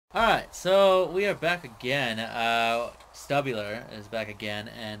Alright, so we are back again. Stubular is back again,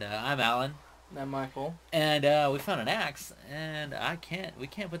 and I'm Alan. I'm Michael. And we found an axe, and we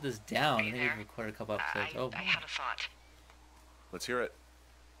can't put this down. I Hey think there. we've recorded a couple episodes. I had a thought. Let's hear it.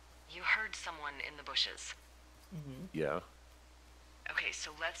 You heard someone in the bushes. Yeah. Okay,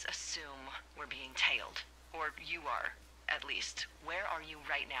 so let's assume we're being tailed. Or you are, at least. Where are you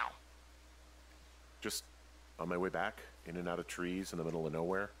right now? Just on my way back, in and out of trees in the middle of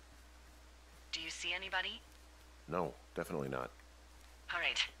nowhere. Do you see anybody? No, definitely not.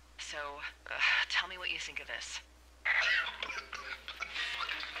 Alright, so tell me what you think of this.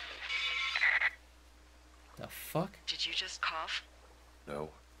 The fuck? Did you just cough? No.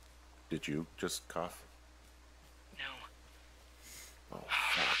 Did you just cough? No. Oh,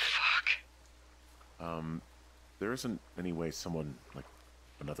 fuck. Fuck. There isn't any way someone, like,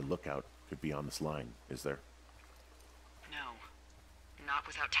 another lookout could be on this line, is there? No. Not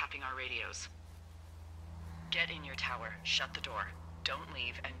without tapping our radios. Get in your tower, shut the door. Don't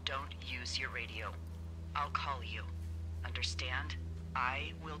leave, and don't use your radio. I'll call you. Understand?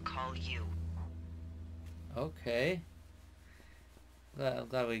 I will call you. Okay. I'm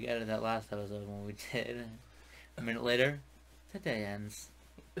glad we edited that last episode when we did. A minute later, the day ends.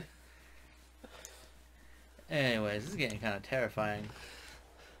 Anyways, this is getting kind of terrifying.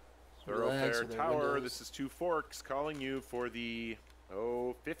 Thoroughfare Tower, this is Two Forks calling you for the,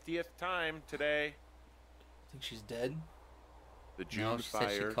 50th time today. I think she's dead. The June No, she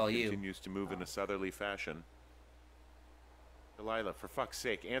said she'd fire call you. continues to move in a southerly fashion. Delilah, for fuck's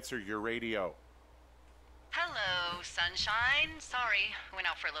sake, answer your radio. Hello, sunshine. Sorry, went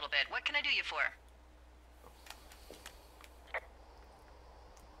out for a little bit. What can I do you for?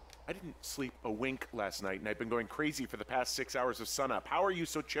 I didn't sleep a wink last night, and I've been going crazy for the past 6 hours of sunup. How are you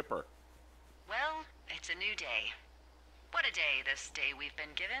so chipper? Well, it's a new day. What a day, this day we've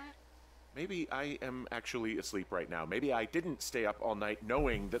been given. Maybe I am actually asleep right now. Maybe I didn't stay up all night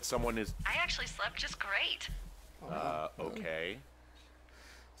knowing that someone is... I actually slept just great. Okay.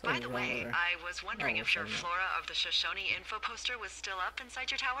 By the way, I was wondering if your something. Flora of the Shoshone info poster was still up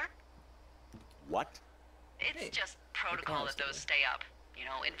inside your tower? What? It's just protocol that those constable. stay up. You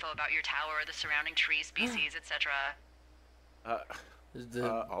know, info about your tower, the surrounding tree species, etc.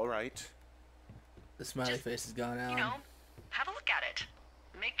 All right. The smiley Just, face is gone out. You know, have a look at it.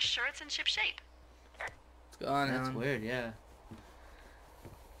 Make sure it's in ship shape. It's gone That's out. weird, yeah.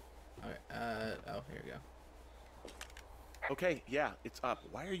 Alright, oh, here we go. Okay, yeah, it's up.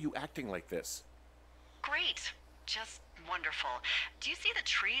 Why are you acting like this? Great. Just wonderful. Do you see the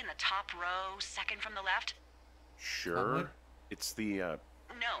tree in the top row, second from the left? Sure. what? It's the,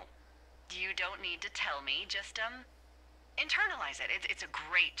 No. You don't need to tell me. Just, internalize it. It's a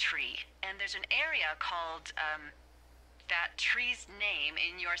great tree. And there's an area called, that tree's name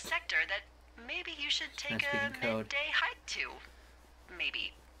in your sector that maybe you should take Nice a speaking code. midday hike to.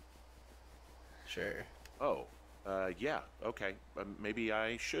 Maybe. Sure. oh, yeah, okay. Maybe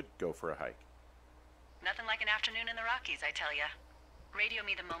I should go for a hike. Nothing like an afternoon in the Rockies, I tell ya. Radio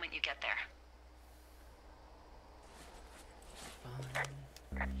me the moment you get there.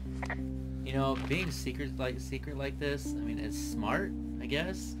 You know, being secret like this, I mean, it's smart, I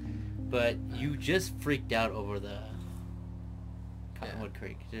guess, but you just freaked out over the Cottonwood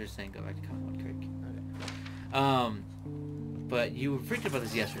Creek. You're just saying go back to Cottonwood Creek. Okay. But you were freaked out about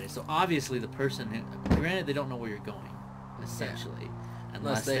this yesterday, so obviously the person who, granted, they don't know where you're going, essentially,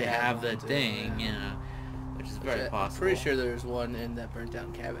 unless they have the one to, thing, you know, which is very possible. I'm pretty sure there's one in that burnt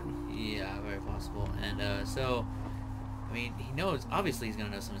down cabin. Yeah, very possible. And so, I mean, he knows, obviously he's going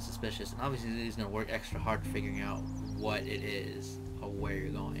to know something suspicious, and obviously he's going to work extra hard figuring out what it is or where you're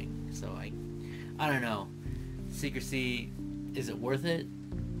going. So I don't know. Secrecy, is it worth it?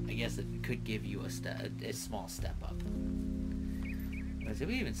 I guess it could give you a small step up. But did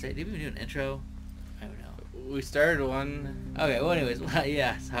we even do an intro? I don't know. We started one. Okay, well anyways,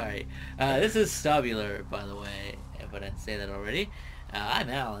 yeah, sorry. This is Stubular, by the way, if I didn't say that already. I'm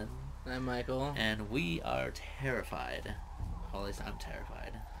Alan. I'm Michael. And we are terrified. Well, at least I'm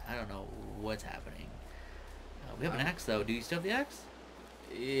terrified. I don't know what's happening. We have an axe, though. Do you still have the axe?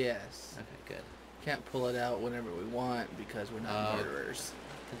 Yes. Okay, good. Can't pull it out whenever we want because we're not murderers.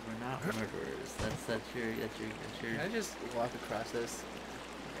 Because we're not murderers. That's your. Can I just walk across this?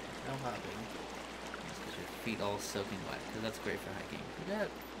 No hopping. That's because your feet all soaking wet. Because that's great for hiking. We got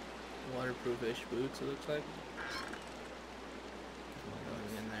waterproof-ish boots, it looks like.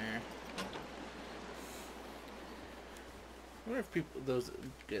 Going in there. I wonder if those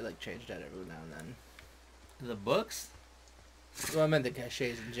get like changed out every now and then. The books? Well, I meant the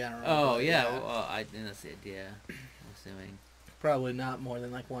cachets in general. Oh, but, yeah. Well, I think that's the idea. I'm assuming. probably not more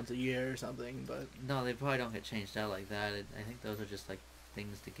than like once a year or something, but No, they probably don't get changed out like that. I think those are just like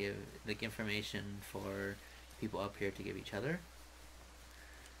things to give, like information for people up here to give each other.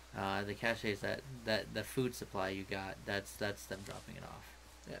 The caches that the food supply you got, that's them dropping it off.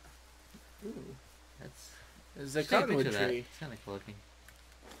 yeah. Ooh, That's there's a just take cottonwood picture of that. tree. It's kind of cool looking.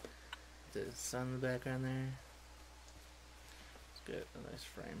 The sun in the background there. It's good. A nice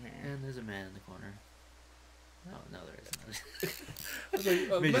frame here. And there's a man in the corner. No, there isn't. I was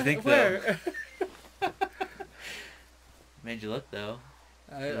like, Made you think where? Made you look though.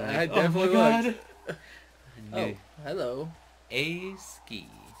 I Like, definitely oh my looked. God. Oh, hello. A ski.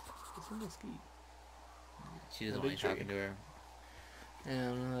 It's in the ski. She doesn't The want you big tree. talking to her. Yeah,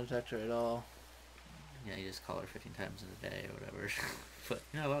 I'm not a touch her at all. Yeah, you just call her 15 times in a day or whatever. But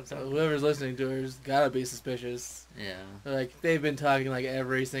no, I'm So talking. whoever's listening to her's gotta be suspicious. Yeah. Like, they've been talking like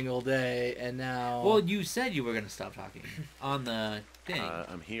every single day, and now... Well, you said you were gonna stop talking on the thing.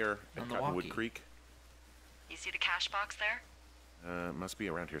 I'm here at On the Cottonwood walkie. Creek. You see the cash box there? It must be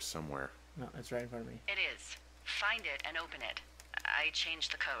around here somewhere. No, it's right in front of me. It is. Find it and open it. I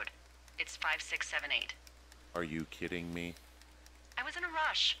changed the code. It's 5678. Are you kidding me? I was in a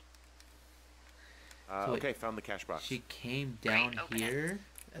rush. So wait, okay, found the cash box. She came down Great, open it. here.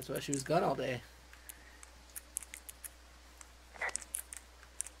 That's why she was gone all day.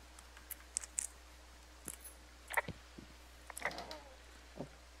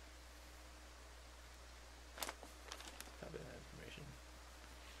 Copy that information.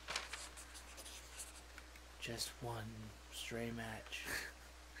 Just one stray match.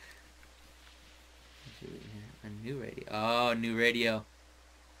 A new radio. Oh, new radio.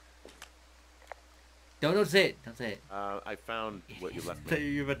 Don't say it. Don't say it. I found what you left I thought me.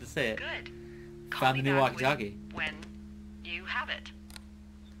 you were about to say it. Good. Call Found me the new back walkie-talkie. when you have it.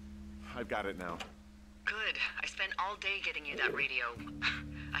 I've got it now. Good. I spent all day getting you that radio.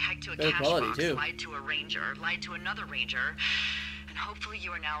 I hiked to a Better cash quality, box, too. lied to a ranger, lied to another ranger, and hopefully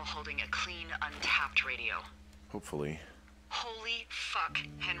you are now holding a clean, untapped radio. Hopefully. Holy fuck,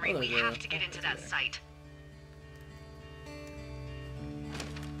 Henry, Oh, we yeah. have to get into that site.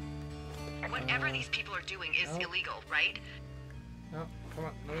 Whatever these people are doing is no. illegal, right? No, come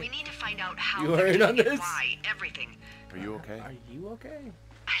on. We need to find out how You they're are in doing on it, this? why, everything. Are you okay? Are you okay?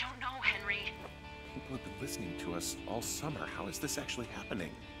 I don't know, Henry. People have been listening to us all summer. How is this actually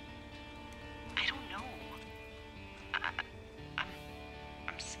happening? I don't know.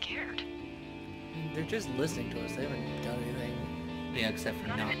 I'm scared. I mean, they're just listening to us. They haven't done anything. Yeah, except for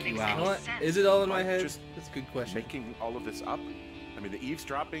None of knock it you makes You know any out. what? sense. Is it all in my I'm head? just That's a good question. Making all of this up? I mean, the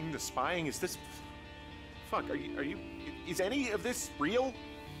eavesdropping, the spying, is this... Fuck, are you... Is any of this real?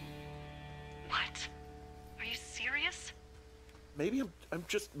 What? Are you serious? Maybe I'm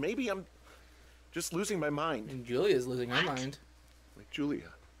just losing my mind. And Julia's losing her What? mind. Like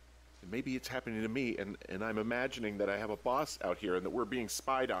Julia. And maybe it's happening to me, and I'm imagining that I have a boss out here and that we're being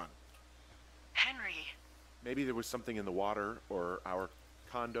spied on. Henry. Maybe there was something in the water, or our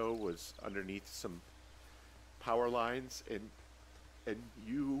condo was underneath some power lines, and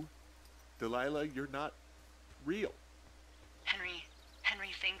you, Delilah, you're not real. Henry,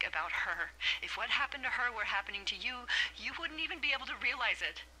 think about her. If what happened to her were happening to you, you wouldn't even be able to realize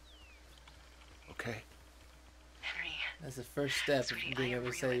it. Okay. Henry, That's the first step of sweetie, being I am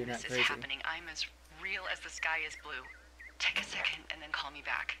able to real say you're and not this crazy. is happening. I'm as real as the sky is blue. Take a second and then call me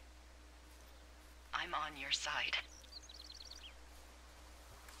back. I'm on your side.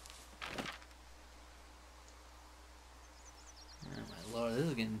 Oh my lord, this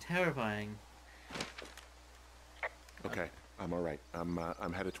is getting terrifying. Okay, I'm all right. I'm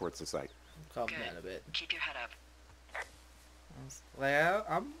headed towards the site. Calm Good. down a bit. Keep your head up. Like,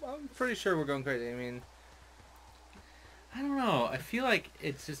 I'm pretty sure we're going crazy. I mean, I don't know. I feel like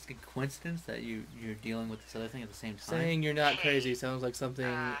it's just a coincidence that you're dealing with this other thing at the same time. saying you're not Hey, crazy sounds like something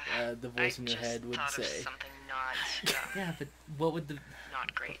the voice in your I just head would thought of say. something not, Yeah, but what would the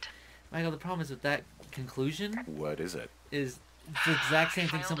not great. Michael? The problem is with that conclusion What is it? is it's the exact same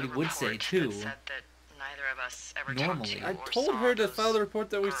thing Filed somebody a would say report too. that said that neither of us ever Normally. talked to I or told saw her to those file the report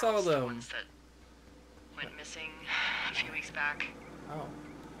that we saw girls, the them. ones that went missing a few weeks back. Oh.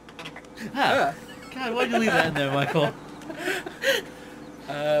 Ah, God, why'd you leave that in there, Michael?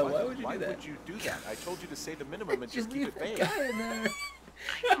 Why would you Why do that? would you do that? I told you to say the minimum and just You keep it leave vague. that guy in there.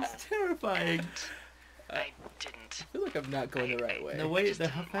 I know. It's terrifying. I didn't. I feel like I'm not going the right way. The way, just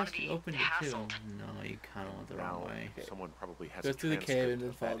how didn't wanna fast you be opened it too. hassled. No, you kind of went the wrong Now, way. someone probably has Go a through the cave and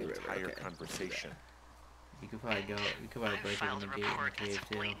then transcript follow of the that river. entire Okay, conversation. You could probably go. You could probably I break it in filed the a gate in the report that's cave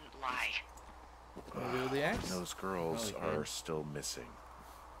a too. blatant lie. Wanna do the axe? Those girls Probably are could. still missing.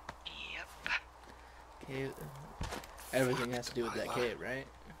 Yep. Cave. Everything has to do with that cave, right?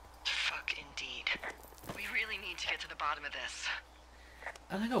 Fuck indeed. We really need to get to the bottom of this.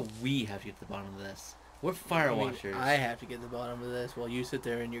 I think how we have to get to the bottom of this. We're I fire mean, watchers. I have to get to the bottom of this while you sit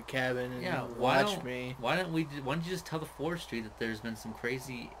there in your cabin and Yeah, watch me. Why don't you just tell the forestry that there's been some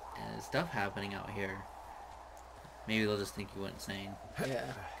crazy stuff happening out here? Maybe they'll just think you went insane. Yeah.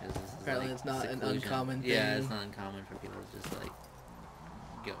 'Cause this is Apparently like it's not an seclusion. uncommon Yeah, thing. it's not uncommon for people to just like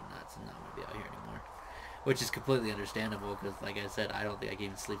go nuts and not want to be out here anymore. Which is completely understandable because, like I said, I don't think I can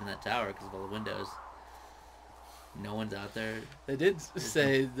even sleep in that tower because of all the windows. No one's out there. They did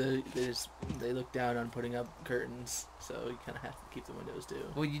say they look down on putting up curtains, so you kind of have to keep the windows too.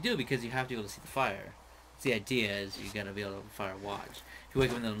 Well, you do because you have to be able to see the fire. It's the idea is you got to be able to fire watch. If you wake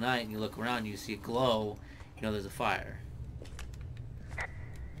up in the middle of the night and you look around and you see a glow, you know there's a fire.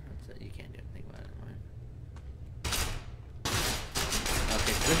 That's it. You can't do anything about it. Right?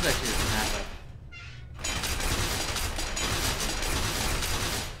 Okay, so this actually doesn't have a...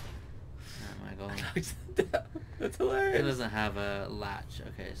 Oh my god. That's It hilarious. doesn't have a latch.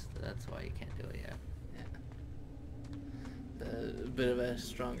 Okay, so that's why you can't do it yet. A bit of a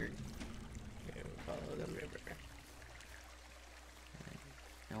stronger. Okay, we'll follow the river.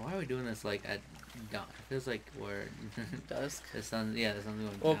 Now, why are we doing this like at dawn? It feels like we're Dusk. the sun. Yeah, the sun's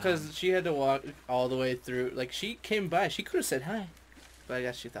going Well, down. because she had to walk all the way through. Like, she came by. She could have said hi. But I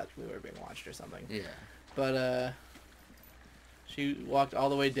guess she thought we were being watched or something. Yeah. But, she walked all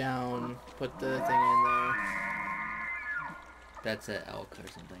the way down, put the thing in there. That's an elk or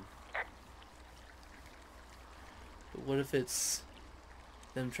something. But what if it's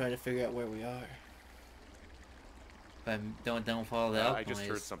them trying to figure out where we are? But don't follow the elk I just noise.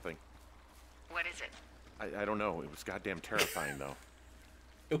 heard something. What is it? I don't know. It was goddamn terrifying, though.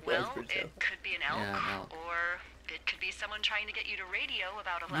 It was Well, pretty it could be an elk, Yeah, an elk. or it could be someone trying to get you to radio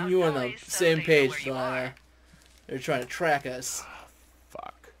about a loud You on noise. the so same they know page, where you Lana. are. They're trying to track us.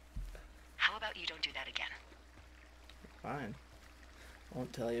 Fuck. How about you don't do that again? Fine. I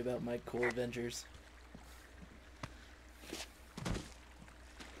won't tell you about my cool adventures.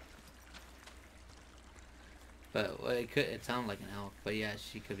 But well, it sounded like an elk. But yeah,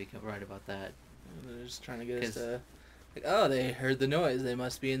 she could be right about that. They're just trying to get us 'Cause- to... Like, oh, they heard the noise. They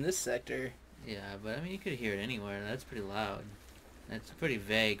must be in this sector. Yeah, but I mean, you could hear it anywhere. That's pretty loud. That's pretty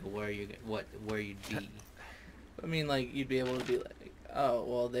vague where you'd be. I mean, like, you'd be able to be like, oh,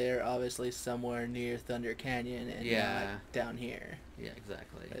 well, they're obviously somewhere near Thunder Canyon and Yeah. not down here. Yeah,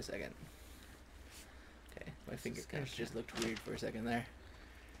 exactly. Wait a second. Okay, my This finger is kind of gotcha. just looked weird for a second there.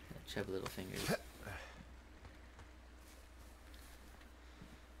 Chubby little fingers.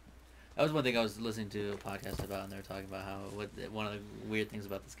 That was one thing I was listening to a podcast about, and they were talking about how one of the weird things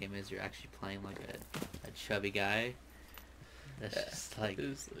about this game is you're actually playing like a chubby guy. That's just like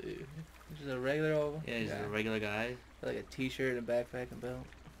Just a regular old yeah, he's guy. a regular guy, Like a t-shirt and backpack and belt.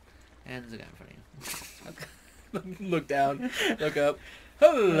 and there's a guy in front of you. Look down, look up.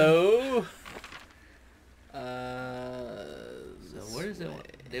 Hello. So where does it?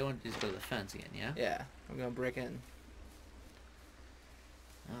 They want to just go to the fence again, yeah? Yeah, I'm gonna break in.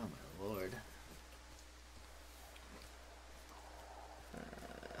 Oh my lord.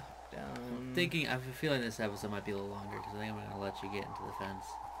 Down. I'm thinking, I have a feeling this episode might be a little longer because I think I'm gonna let you get into the fence.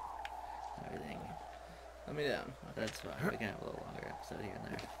 And everything. Let me down. That's fine. We can have a little longer episode here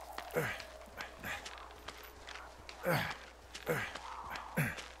and there.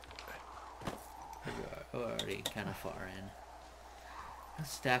 We're already kind of far in. Those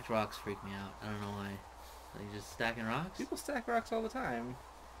stacked rocks freak me out. I don't know why. Are you just stacking rocks? People stack rocks all the time.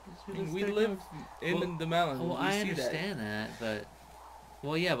 I mean, Just we stack live rocks. in Well- the mountains. Well, We I see understand that, but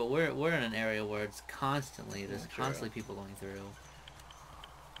well, yeah, but we're in an area where it's constantly there's True. constantly people going through.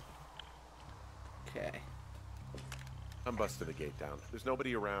 Okay. I'm busting the gate down. There's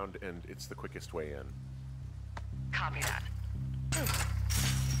nobody around, and it's the quickest way in. Copy that.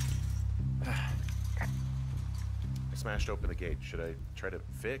 I smashed open the gate. Should I try to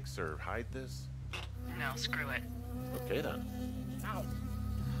fix or hide this? No, screw it. Okay, then. Ow.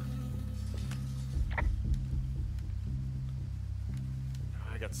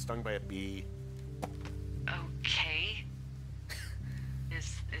 I got stung by a bee. Okay.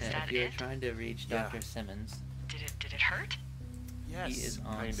 Is that If you're it? trying to reach Yeah. Dr. Simmons, Did it hurt? Yes, he is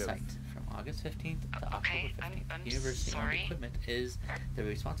on kind site of. from August 15th to Okay, October 15th. I'm University-owned sorry. equipment is the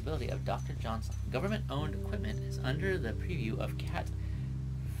responsibility of Dr. Johnson. Government-owned equipment is under the preview of Cat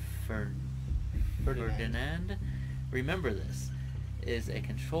Ferdinand. Remember this is a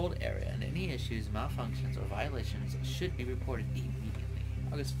controlled area, and any issues, malfunctions, or violations should be reported immediately.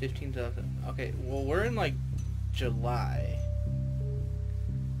 August 15th to... Okay, well, we're in, like, July.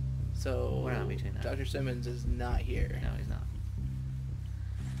 So We're not between that. Dr. Simmons is not here. No, he's not.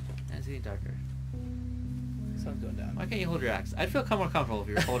 It's getting darker. Sun's going down. Why can't you hold your axe? I'd feel more comfortable if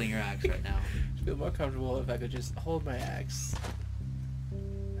you were holding your axe right now. I'd feel more comfortable if I could just hold my axe.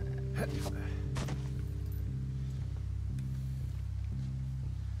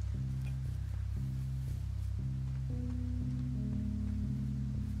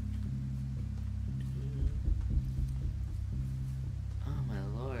 Oh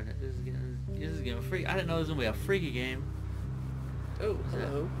my lord, this is getting freaky. I didn't know this was gonna be a freaky game. Oh,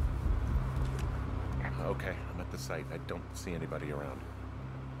 hello. Okay, I'm at the site. I don't see anybody around.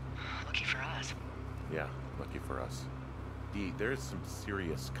 Lucky for us. Yeah, lucky for us. D, there's some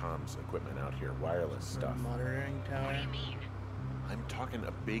serious comms equipment out here, wireless stuff. Monitoring What tower. do you mean? I'm talking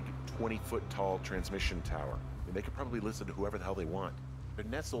a big 20-foot tall transmission tower. And they could probably listen to whoever the hell they want. They're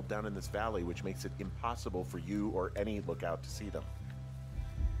nestled down in this valley, which makes it impossible for you or any lookout to see them.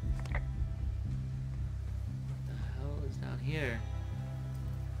 What the hell is down here?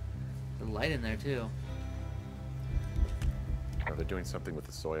 The light in there too. Oh, they're doing something with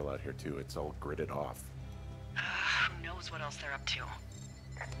the soil out here too. It's all gridded off. Who knows what else they're up to?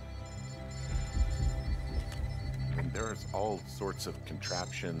 And there's all sorts of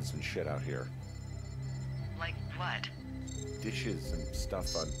contraptions and shit out here. Like what? Dishes and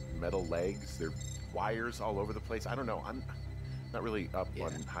stuff on metal legs. There are wires all over the place. I don't know. I'm not really up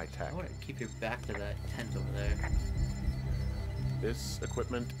on high tech. I want to keep your back to that tent over there. This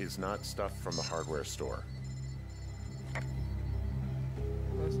equipment is not stuff from the hardware store.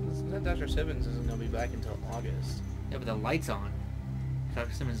 Well, Dr. Simmons isn't going to be back until August. Yeah, but the light's on.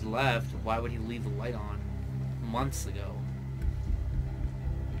 Dr. Simmons left. Why would he leave the light on months ago?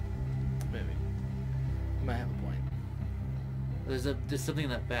 Maybe. You might have a point. There's something in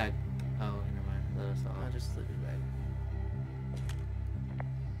that bag. Oh, never mind. Let us I'll off. just leave it back.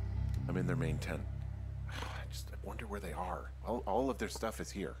 I'm in their main tent. I wonder where they are. All of their stuff is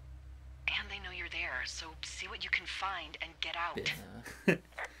here. And they know you're there, so see what you can find and get out. Yeah.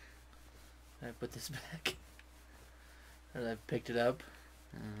 I put this back. Or I picked it up.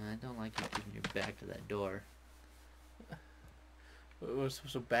 I don't like you keeping your back to that door.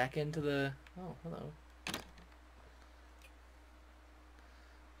 So back into the... Oh, hello.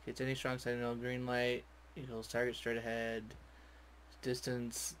 It's any strong signal. Green light equals target straight ahead.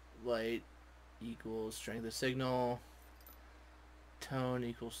 Distance light equals strength of signal. Tone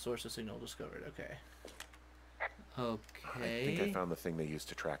equals source of signal discovered. Okay. Okay. I think I found the thing they used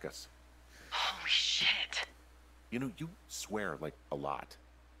to track us. Holy shit. You know, you swear like a lot.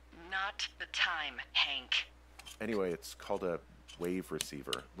 Not the time, Hank. Anyway, it's called a wave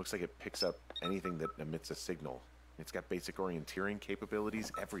receiver. Looks like it picks up anything that emits a signal. It's got basic orienteering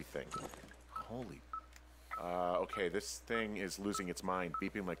capabilities, everything. Holy. Okay, this thing is losing its mind,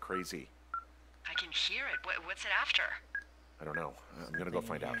 beeping like crazy. I can hear it. What's it after? I don't know. I'm gonna go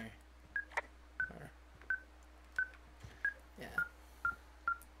find out. Yeah.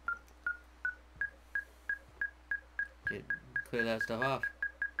 Clear that stuff off.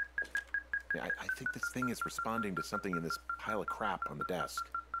 Yeah, I think this thing is responding to something in this pile of crap on the desk.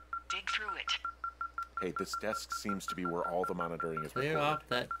 Dig through it. Hey, this desk seems to be where all the monitoring is Clear recorded. off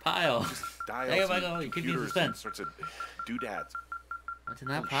that pile. Dials Hey, and Michael, you keep me in computers and suspense. sorts of doodads. What's in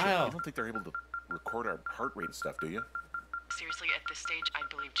that Holy shit, pile? you don't think they're able to record our heart rate and stuff, do you? Seriously, at this stage, I'd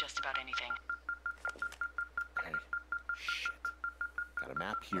believe just about anything. Okay. Shit. Got a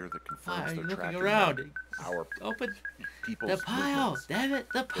map here that Why confirms are you they're looking tracking around? our Open people's the pile. movements. Damn it,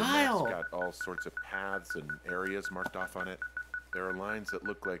 the The pile. map's got all sorts of paths and areas marked off on it. There are lines that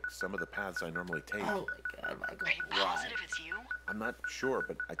look like some of the paths I normally take. Oh my god, Michael. Are you Why? positive it's you? I'm not sure,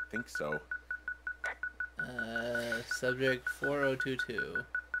 but I think so. Subject 4022.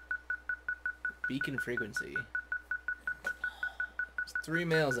 Beacon frequency. There's 3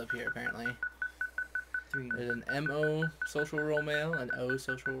 males up here, apparently. There's an MO social role male, an O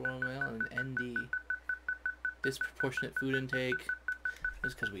social role male, and an ND. Disproportionate food intake.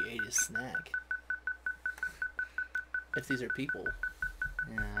 Just because we ate his snack. If these are people.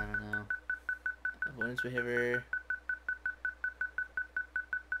 Yeah, I don't know. Avoidance behavior.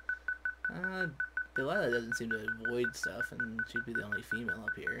 Delilah doesn't seem to avoid stuff, and she'd be the only female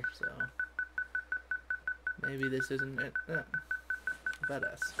up here, so maybe this isn't it. About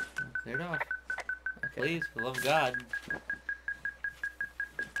us. Clear it off. Okay. Please, for the love of God.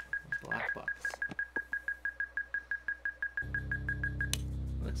 Black box.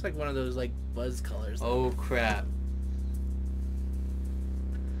 Looks like one of those like buzz colors. Oh crap.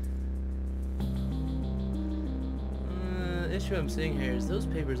 The issue I'm seeing here is those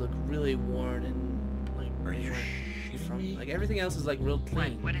papers look really worn and like. Are they you weren't- from like everything else is like real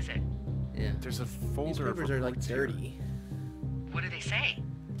clean. What is it? Yeah. There's a These folder of papers are like reports here. dirty. What do they say?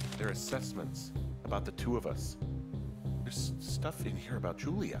 They're assessments about the two of us. There's stuff in here about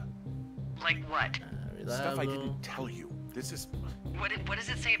Julia. Like what? Stuff I Reliable, didn't tell you. This is... What does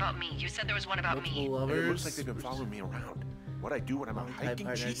it say about me? You said there was one about multiple me. lovers. It looks like they've been following me around. What I do when I'm out long-time hiking?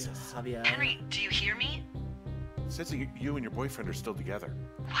 partners, Jesus. Javier. Henry, do you hear me? It says that you and your boyfriend are still together.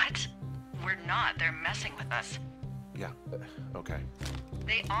 What? We're not. They're messing with us. Yeah, okay.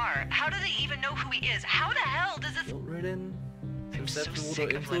 They are. How do they even know who he is? How the hell does this... Guilt-ridden, I'm so susceptible sick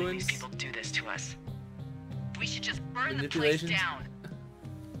to of letting these influence. people do this to us. We should just burn the place Manipulations? down.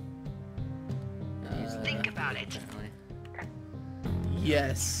 Think about it. Apparently.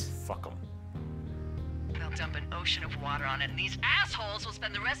 Yes. Fuck them. They'll dump an ocean of water on it, and these assholes will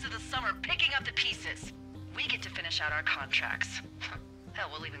spend the rest of the summer picking up the pieces. We get to finish out our contracts. Hell,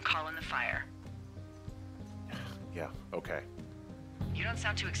 we'll even call in the fire. Yeah, okay. You don't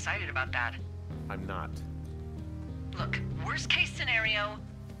sound too excited about that. I'm not. Look, worst case scenario,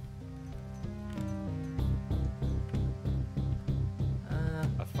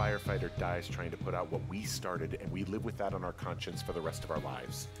 A firefighter dies trying to put out what we started, and we live with that on our conscience for the rest of our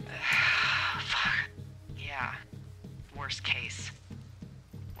lives. fuck. Yeah, worst case.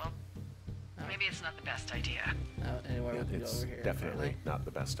 Well, maybe it's not the best idea. Anywhere we can go It's over here. definitely apparently. not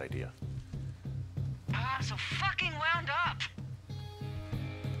the best idea. Ah, I'm so fucking wound up.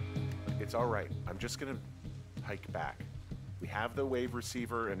 It's all right. I'm just gonna hike back. We have the wave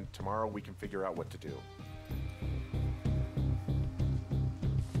receiver, and tomorrow we can figure out what to do.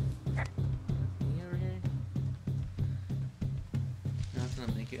 You over here? Now it's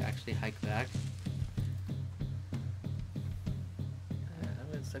gonna make you actually hike back. I'm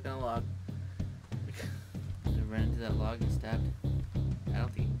getting stuck on a log. Did you run into that log and stabbed? I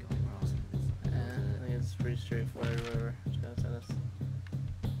don't think you can go anywhere else. I think it's pretty straightforward. Whatever. Just gotta send us.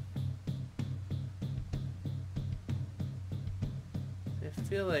 I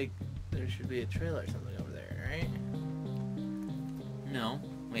feel like there should be a trail or something over there, right? No.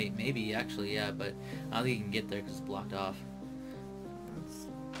 Wait, maybe actually, yeah, but I don't think you can get there because it's blocked off. Let's-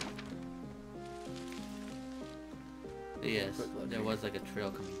 But yes, Quick look there here. was like a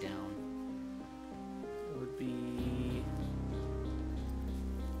trail coming down. It would be.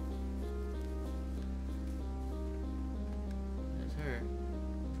 There's her.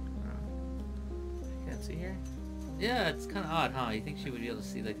 Can't see here. Yeah, it's kind of odd, huh? You think she would be able to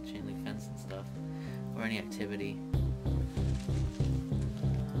see like the chain link fence and stuff, or any activity?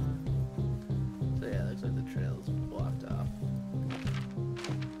 So yeah, it looks like the trail is blocked off.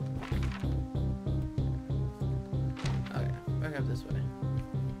 Okay, back up this way.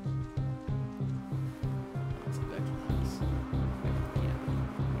 Let's go back to the house. Yeah,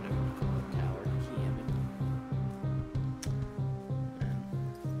 whatever you call it, tower.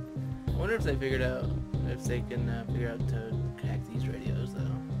 I wonder if they figured out if they can figure out to hack these radios though.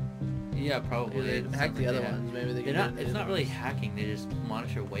 Yeah, probably. Maybe It they hack sounds the like other they have. ones. Maybe they They're can. not. It's not really hacking. They just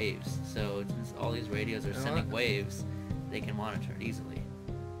monitor waves. So since all these radios are You know sending what? waves, they can monitor it easily.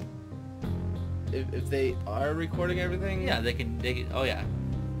 If they are recording everything. Yeah, they can. Oh yeah.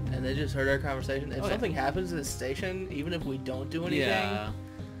 And they just heard our conversation. If Oh, yeah. something happens to the station, even if we don't do anything, Yeah.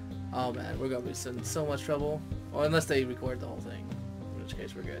 oh man, we're gonna be in so much trouble. Well, unless they record the whole thing, in which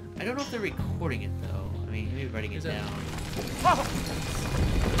case we're good. I don't know if they're recording it though. I mean, maybe writing it Is it- down.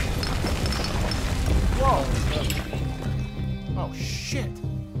 Whoa! Oh, shit!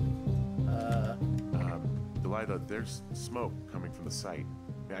 Uh, Delilah, there's smoke coming from the site.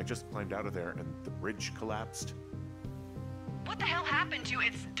 I just climbed out of there, and the bridge collapsed. What the hell happened to you?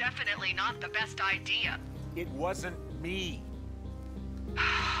 It's definitely not the best idea. It wasn't me!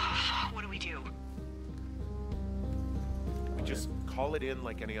 What do we do? We just call it in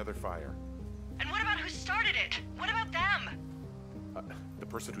like any other fire. And what about who started it? What about them? The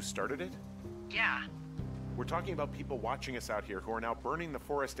person who started it? Yeah. We're talking about people watching us out here who are now burning the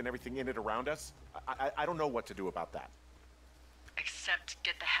forest and everything in it around us. I don't know what to do about that. Except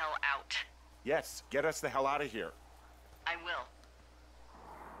get the hell out. Yes, get us the hell out of here. I will.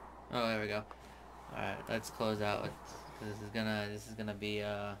 Oh, there we go. All right, let's close out. This is gonna be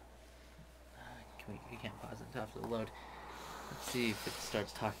we can't pause it until after the load. Let's see if it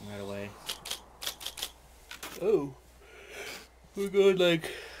starts talking right away. oh, we're going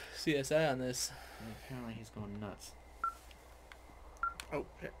like CSI on this. And apparently he's going nuts. Oh,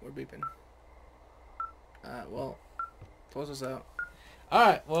 shit, we're beeping. Well, close us out. All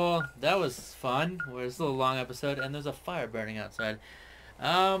right, well that was fun. Well, it's a little long episode, and there's a fire burning outside.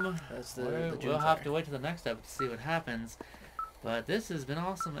 That's the we'll June have fire. to wait till the next episode to see what happens. But this has been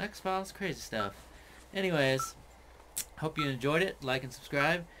awesome. X-Files crazy stuff. Anyways, Hope you enjoyed it. Like and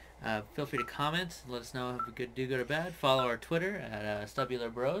subscribe. Feel free to comment. Let us know if we could do good or bad. Follow our Twitter at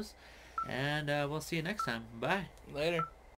Stubular Bros. And we'll see you next time. Bye. Later.